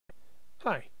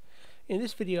Hi, in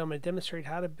this video I'm going to demonstrate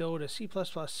how to build a C++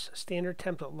 standard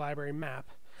template library map,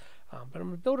 but I'm going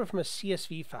to build it from a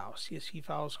CSV file. CSV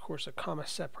file is of course a comma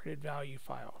separated value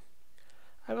file.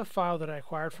 I have a file that I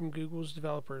acquired from Google's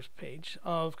developers page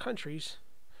of countries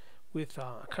with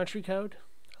a country code,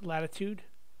 a latitude,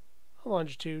 a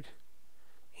longitude,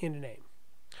 and a name.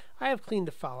 I have cleaned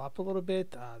the file up a little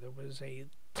bit. There was a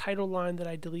title line that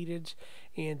I deleted,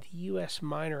 and the U.S.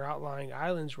 minor outlying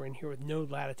islands were in here with no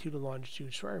latitude or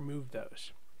longitude, so I removed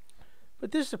those.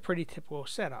 But this is a pretty typical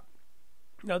setup.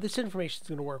 Now this information is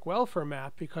going to work well for a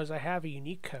map because I have a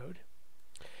unique code,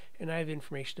 and I have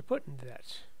information to put into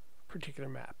that particular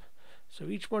map. So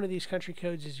each one of these country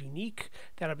codes is unique.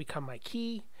 That'll become my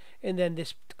key, and then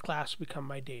this class will become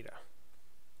my data.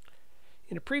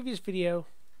 In a previous video,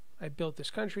 I built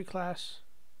this country class,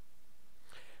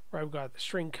 where I've got the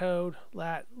string code,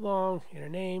 lat, long, and a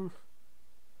name.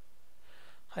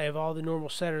 I have all the normal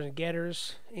setters and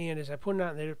getters, and as I pointed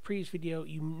out in the previous video,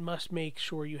 you must make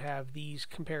sure you have these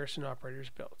comparison operators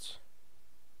built.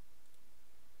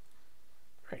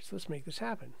 Alright, so let's make this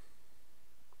happen.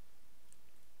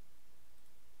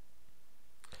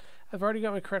 I've already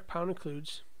got my correct pound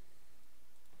includes.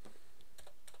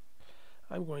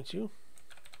 I'm going to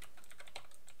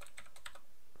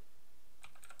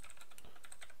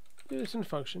do this in a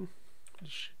function. It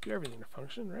should do everything in a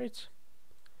function, right?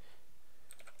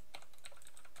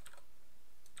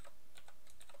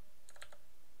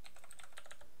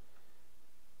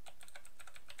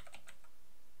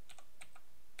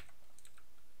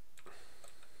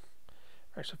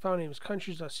 Alright, so file name is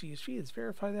countries.csv. Let's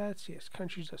verify that. Yes,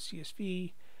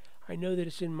 countries.csv. I know that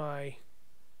it's in my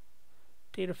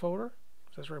data folder,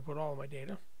 because that's where I put all of my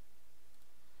data.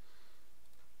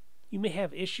 You may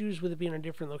have issues with it being in a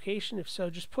different location. If so,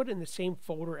 just put it in the same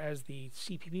folder as the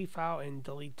CPP file and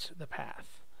delete the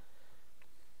path.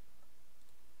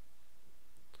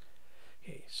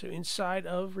 Okay, so inside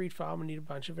of read file, I'm going to need a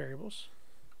bunch of variables.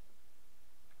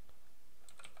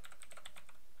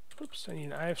 Oops, I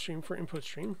need an IF stream for input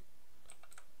stream.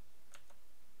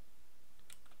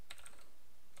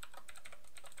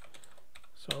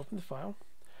 So open the file.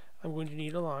 I'm going to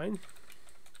need a line.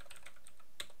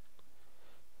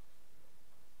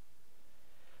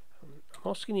 I'm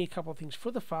also going to need a couple of things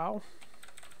for the file.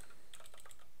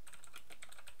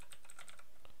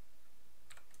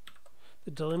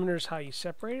 The delimiter is how you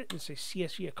separate it. It's a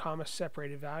CSV, a comma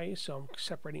separated value, so I'm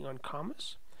separating on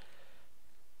commas.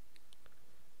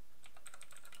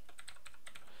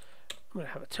 I'm going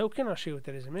to have a token. I'll show you what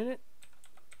that is in a minute.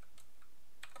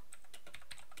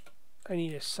 I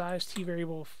need a size t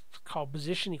variable called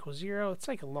position equals 0. It's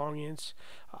like a long int.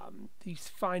 The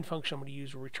find function I'm going to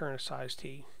use will return a size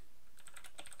t.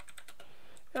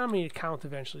 And I'm going to need a count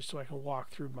eventually so I can walk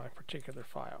through my particular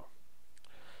file.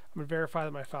 I'm going to verify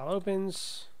that my file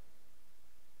opens.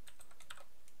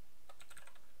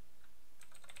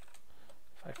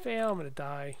 If I fail, I'm going to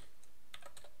die.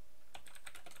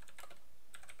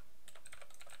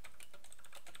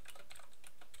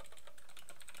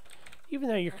 Even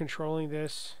though you're controlling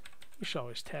this, you should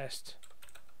always test.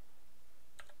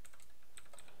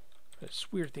 Because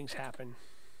weird things happen.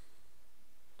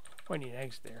 Oh, I need an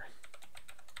exit there.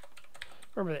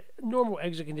 Remember that normal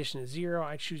exit condition is 0.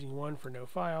 I'm choosing 1 for no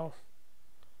file.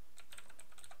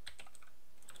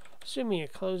 Assuming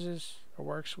it closes or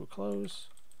works, we'll close.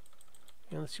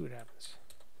 And let's see what happens.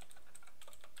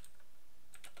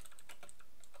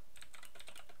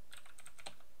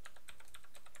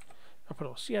 I'll put a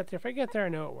little C out there. If I get there, I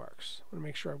know it works. I want to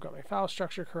make sure I've got my file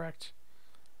structure correct.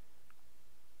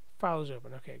 File is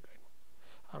open. Okay,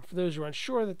 good. For those who are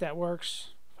unsure that that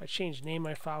works, if I change the name of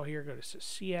my file here, go to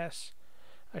CS,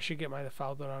 I should get my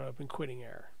file not open quitting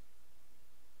error.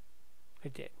 I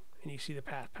did. And you see the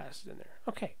path passes in there.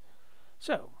 Okay.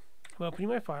 So, I'm opening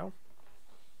my file.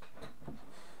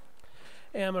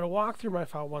 And I'm going to walk through my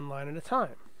file one line at a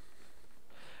time.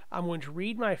 I'm going to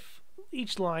read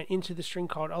each line into the string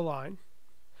called a line.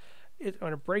 I'm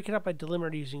going to break it up by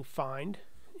delimiter using find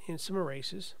and some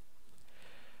erases.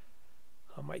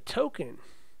 My token,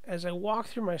 as I walk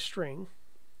through my string,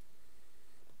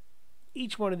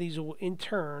 each one of these will in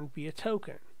turn be a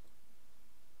token.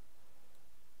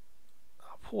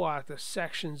 I'll pull out the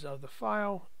sections of the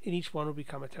file, and each one will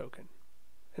become a token.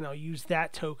 And I'll use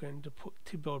that token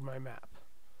to build my map.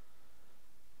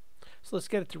 So let's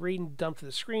get it to read and dump to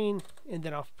the screen, and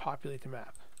then I'll populate the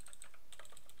map.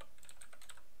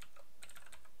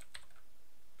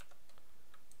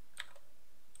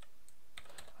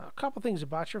 A couple things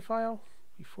about your file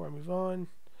before I move on.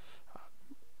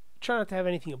 Try not to have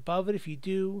anything above it. If you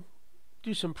do,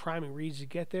 do some priming reads to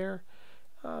get there.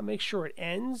 Make sure it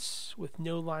ends with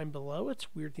no line below it.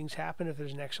 Weird things happen if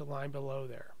there's an extra line below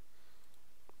there.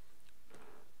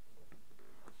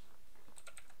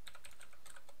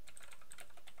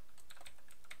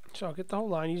 So I'll get the whole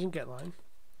line using getLine.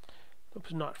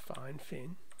 Oops, not fine,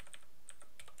 fin.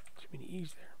 Too many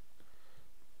E's there.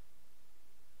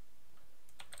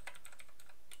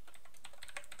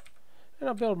 And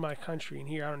I'll build my country in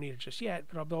here. I don't need it just yet,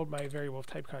 but I'll build my variable of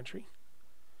type country.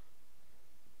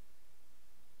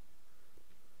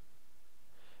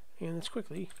 And let's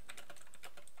quickly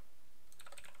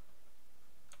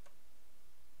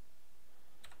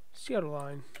see how to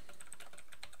line.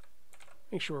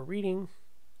 Make sure we're reading.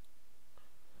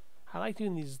 I like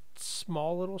doing these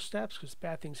small little steps because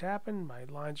bad things happen. My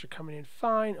lines are coming in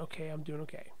fine. Okay, I'm doing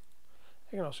okay.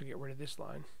 I can also get rid of this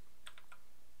line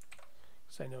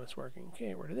because I know it's working. Okay,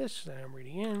 get rid of this because I'm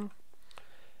reading in.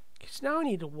 Okay, so now I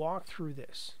need to walk through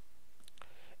this.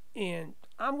 And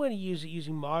I'm going to use it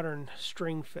using modern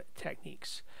string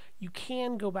techniques. You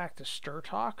can go back to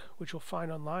strtalk, which you'll find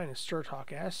online in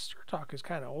strtalk S. Strtalk is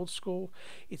kind of old school.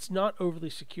 It's not overly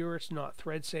secure. It's not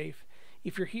thread safe.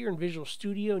 If you're here in Visual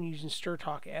Studio and using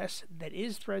strtalk S, that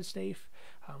is thread safe.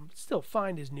 Still,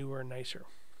 Find is newer and nicer.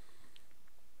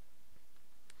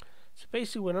 So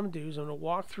basically what I'm going to do is I'm going to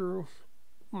walk through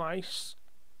my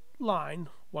line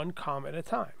one comma at a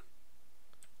time.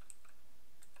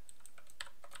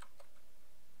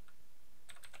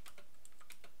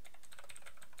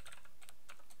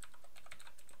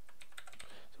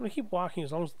 I'm going to keep walking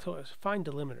as long as until I find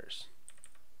delimiters.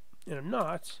 And I'm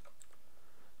not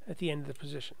at the end of the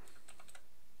position.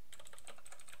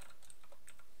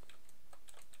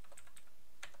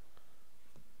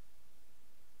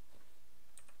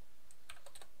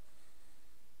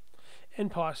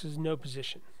 End pause is no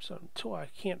position, so until I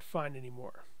can't find any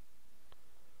more.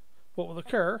 What will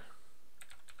occur,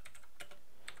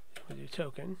 we'll do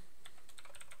token.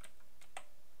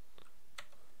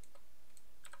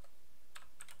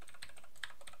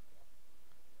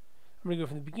 I'm going to go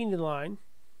from the beginning of the line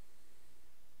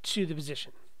to the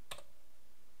position.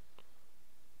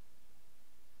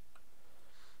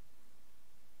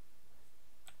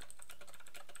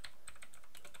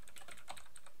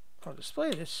 I'll display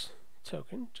this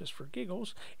token just for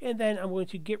giggles, and then I'm going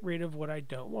to get rid of what I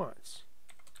don't want.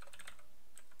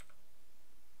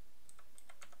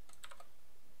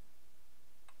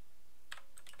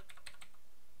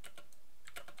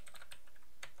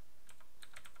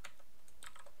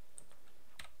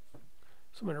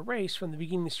 So I'm going to erase from the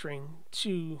beginning of the string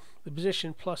to the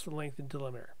position plus the length and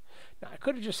delimiter. Now I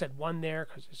could have just said 1 there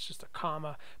because it's just a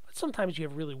comma, but sometimes you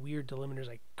have really weird delimiters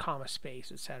like comma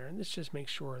space, etc. And this just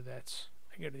makes sure that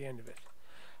I go to the end of it.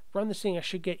 Run this thing, I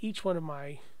should get each one of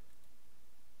my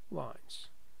lines.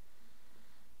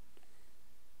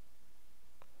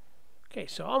 Okay,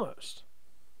 so almost.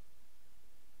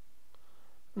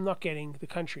 I'm not getting the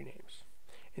country names.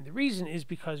 And the reason is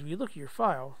because when you look at your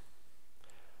file,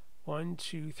 1,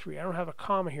 2, 3. I don't have a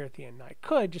comma here at the end. Now, I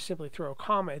could just simply throw a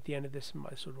comma at the end of this and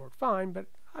this would work fine, but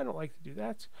I don't like to do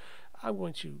that. I'm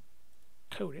going to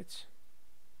code it.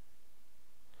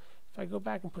 If I go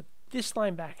back and put this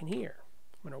line back in here,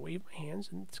 I'm going to wave my hands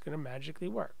and it's going to magically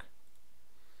work.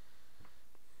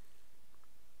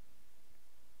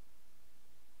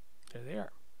 There they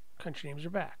are. Country names are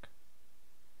back.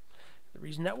 The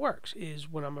reason that works is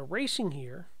when I'm erasing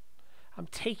here, I'm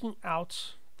taking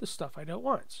out the stuff I don't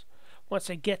want. Once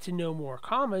I get to no more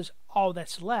commas, all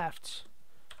that's left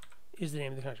is the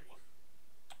name of the country.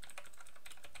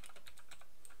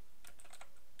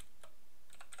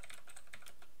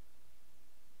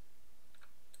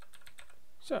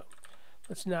 So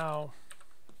let's now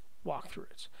walk through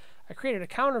it. I created a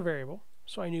counter variable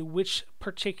so I knew which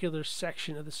particular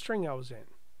section of the string I was in. And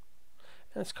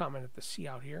let's comment at the C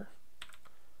out here.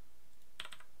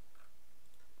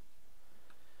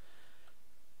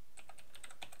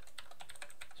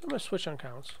 So I'm going to switch on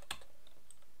counts.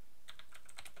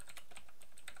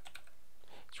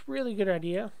 It's a really good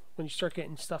idea when you start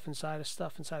getting stuff inside of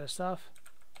stuff inside of stuff.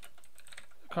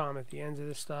 Comment at the ends of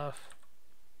this stuff.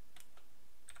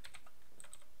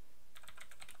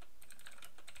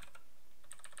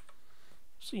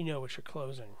 So you know what you're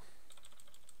closing.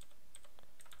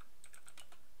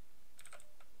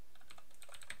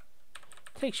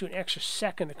 It takes you an extra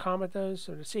second to comment those,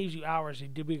 so it saves you hours to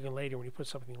debug later when you put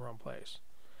something in the wrong place.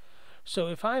 So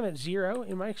if I'm at 0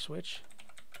 in my switch,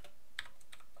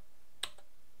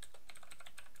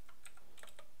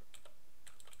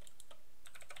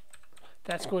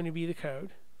 that's going to be the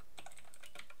code.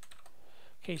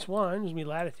 Case 1 is going to be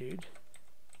latitude.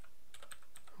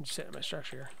 I'm just setting my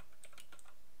structure here.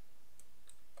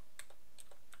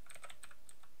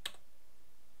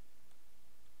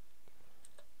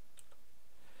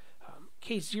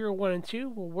 Case 0, 1, and 2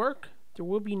 will work. There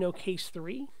will be no case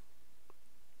 3.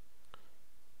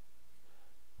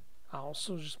 I'll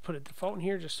also just put a default in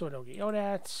here just so I don't get yelled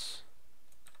at.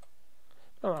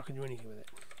 I'm not going to do anything with it.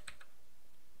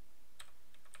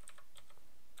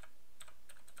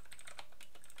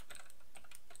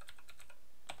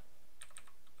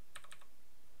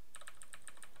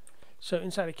 So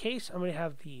inside a case, I'm going to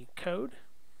have the code.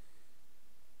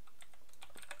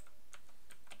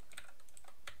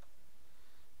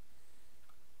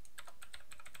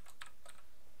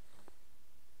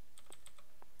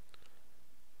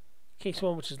 Case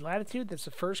 1, which is latitude, that's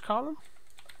the first column.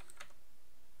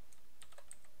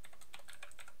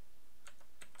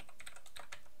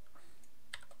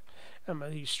 I'm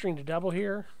going to use string to double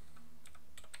here.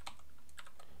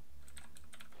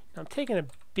 Now I'm taking a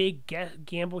big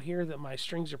gamble here that my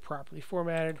strings are properly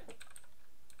formatted.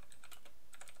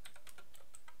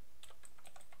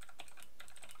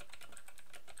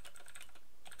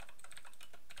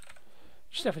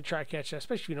 You just have to try to catch that,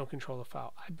 especially if you don't control the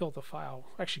file. I built the file.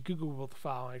 Actually, Google built the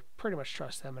file. I pretty much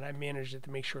trust them, and I managed it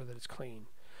to make sure that it's clean.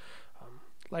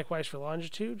 Likewise for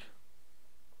longitude.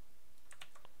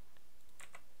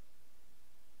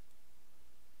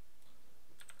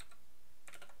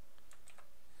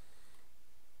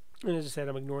 And as I said,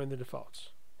 I'm ignoring the defaults.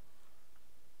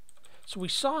 So we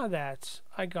saw that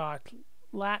I got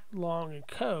lat, long, and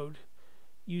code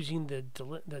using the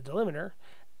delimiter.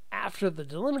 After the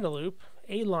delimiter loop,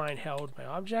 a line held my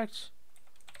object.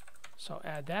 So I'll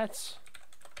add that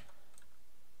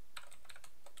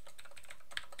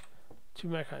to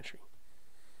my country.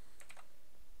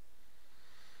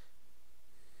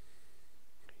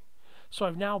 So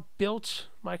I've now built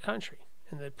my country.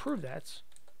 And to prove that,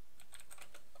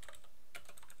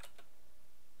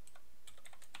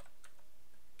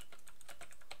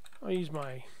 I'll use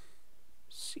my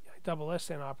double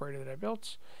SN operator that I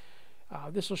built.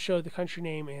 This will show the country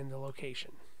name and the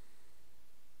location.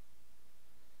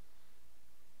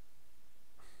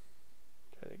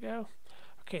 There we go.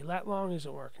 Okay, lat long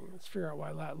isn't working. Let's figure out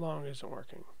why lat long isn't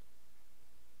working.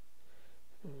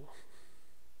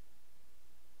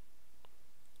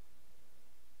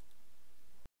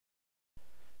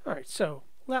 Alright, so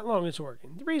lat long isn't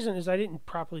working. The reason is I didn't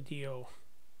properly deal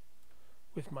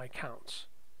with my counts.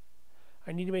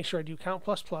 I need to make sure I do count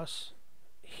plus plus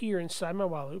here inside my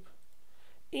while loop.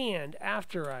 And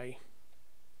after I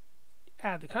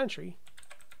add the country,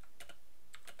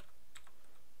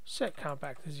 set count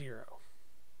back to 0.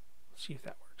 Let's see if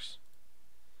that works.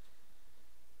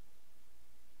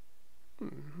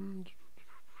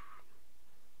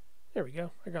 There we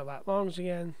go. I got lat longs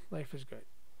again. Life is good.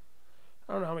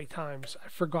 I don't know how many times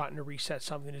I've forgotten to reset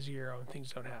something to 0 and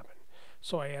things don't happen.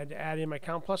 So I had to add in my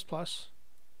count plus plus.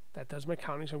 That does my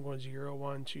counting, so I'm going 0,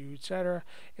 1, 2, etc.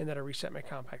 And then I reset my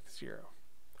count back to 0.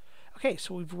 Okay,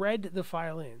 so we've read the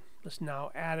file in. Let's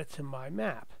now add it to my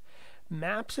map.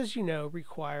 Maps, as you know,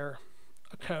 require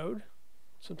a code,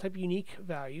 some type of unique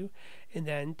value, and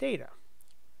then data.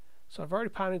 So I've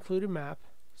already included map,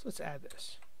 so let's add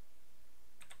this.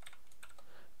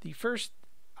 The first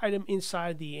item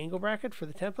inside the angle bracket for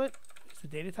the template is the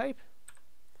data type.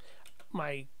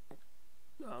 My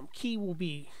key will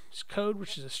be code,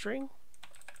 which is a string.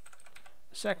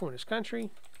 The second one is country.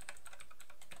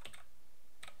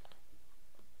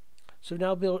 So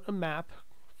now build a map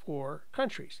for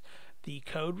countries. The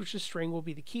code, which is string, will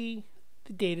be the key.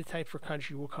 The data type for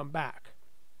country will come back.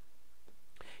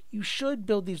 You should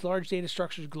build these large data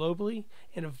structures globally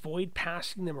and avoid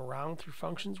passing them around through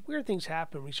functions. Weird things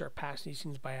happen when we start passing these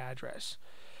things by address,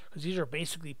 because these are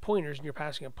basically pointers, and you're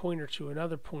passing a pointer to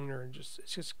another pointer, and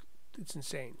it's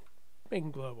insane. Make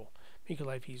them global. Make your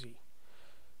life easy.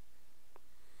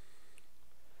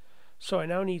 So I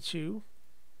now need to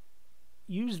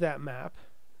use that map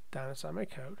down inside my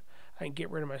code. I can get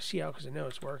rid of my CL because I know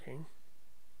it's working.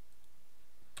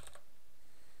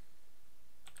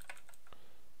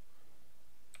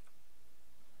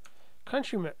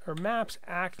 Country or maps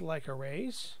act like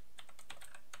arrays.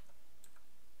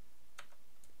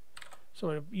 So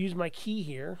I'm going to use my key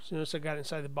here. So notice I got it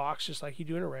inside the box just like you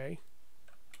do an array.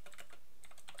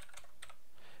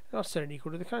 And I'll set it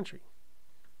equal to the country.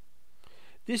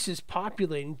 This is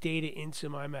populating data into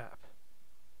my map.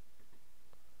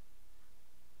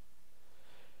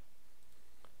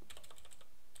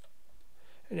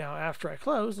 And now after I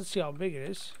close, let's see how big it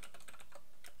is.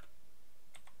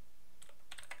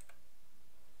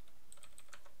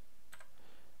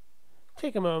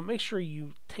 Take a moment, make sure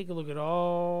you take a look at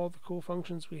all the cool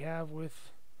functions we have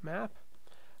with map.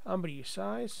 I'm going to use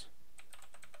size.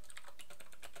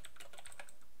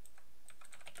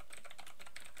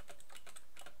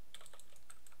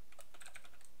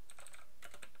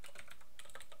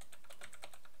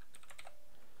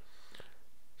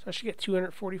 So I should get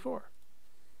 244.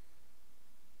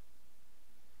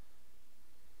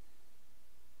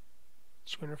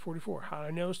 How do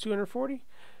I know it's 240?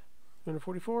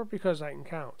 244 because I can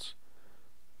count.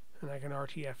 And I can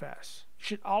RTFS. You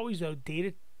should always, though,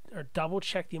 double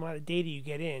check the amount of data you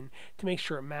get in to make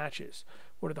sure it matches.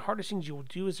 One of the hardest things you will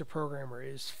do as a programmer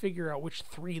is figure out which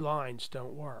 3 lines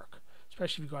don't work,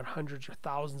 especially if you've got hundreds or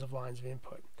thousands of lines of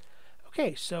input.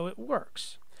 Okay, so it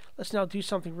works. Let's now do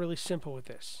something really simple with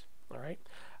this. All right,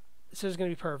 this is going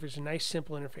to be perfect. It's a nice,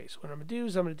 simple interface. What I'm going to do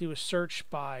is I'm going to do a search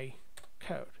by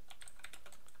code.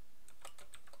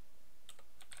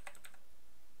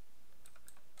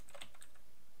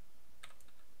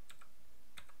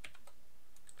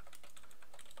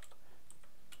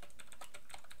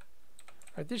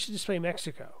 All right, this should display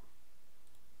Mexico.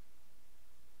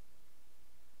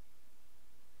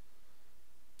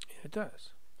 And it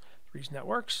does. The reason that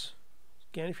works,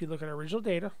 again, if you look at our original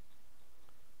data,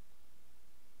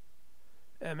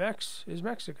 MX is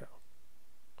Mexico.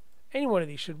 Any one of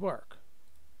these should work.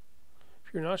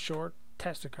 If you're not sure,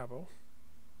 test a couple.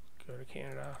 Go to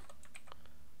Canada.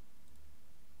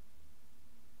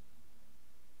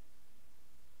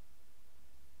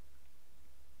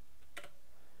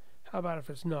 How about if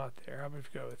it's not there? How about if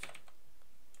you go with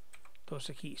Dos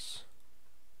Equis?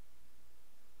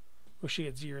 We should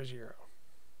get 0, 0.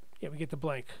 Yeah, we get the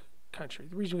blank country.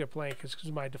 The reason we get blank is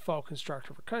because my default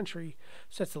constructor for country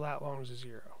sets the lat long as a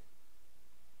 0.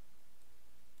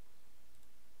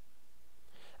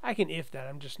 I can if that,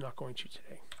 I'm just not going to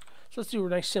today. So let's do a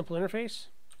nice simple interface.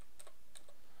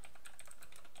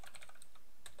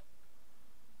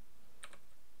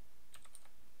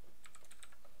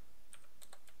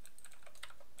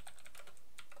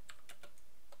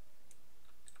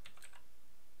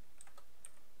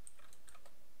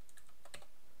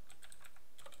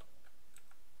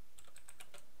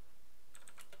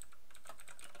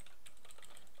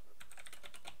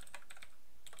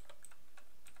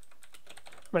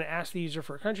 I'm going to ask the user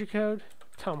for a country code,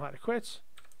 tell them how to quit.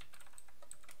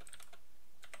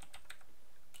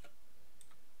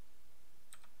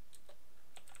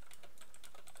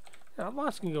 Now,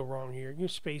 lots can go wrong here.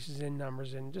 Use spaces in,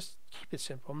 numbers in. Just keep it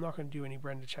simple. I'm not going to do any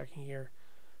Brenda checking here.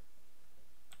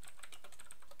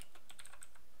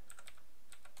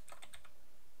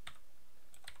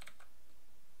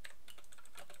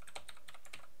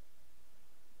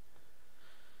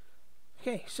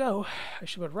 Okay, so I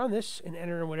should be able to run this and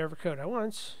enter in whatever code I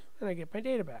want, and I get my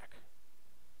data back.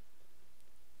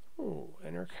 Oh,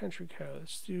 enter country code.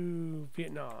 Let's do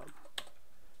Vietnam.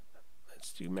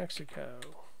 Let's do Mexico.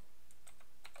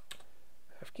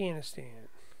 Afghanistan.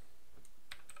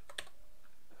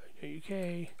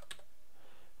 UK.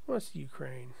 What's the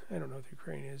Ukraine? I don't know what the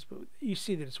Ukraine is, but you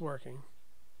see that it's working.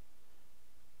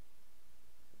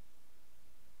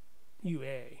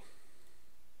 UA.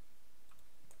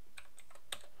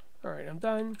 Alright, I'm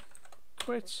done.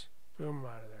 Quit. Boom, I'm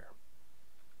out of there.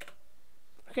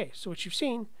 Okay, so what you've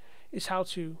seen is how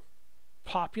to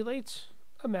populate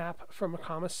a map from a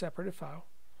comma-separated file.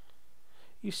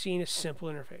 You've seen a simple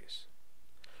interface.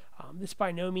 This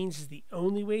by no means is the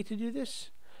only way to do this.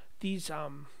 These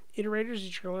iterators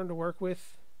that you're going to learn to work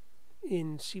with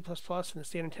in C++ and the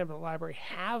standard template library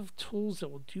have tools that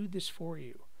will do this for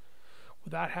you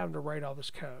without having to write all this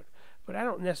code. But I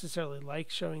don't necessarily like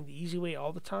showing the easy way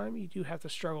all the time. You do have to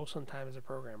struggle sometimes as a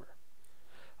programmer.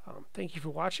 Thank you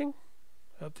for watching.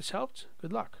 I hope this helped.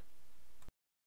 Good luck.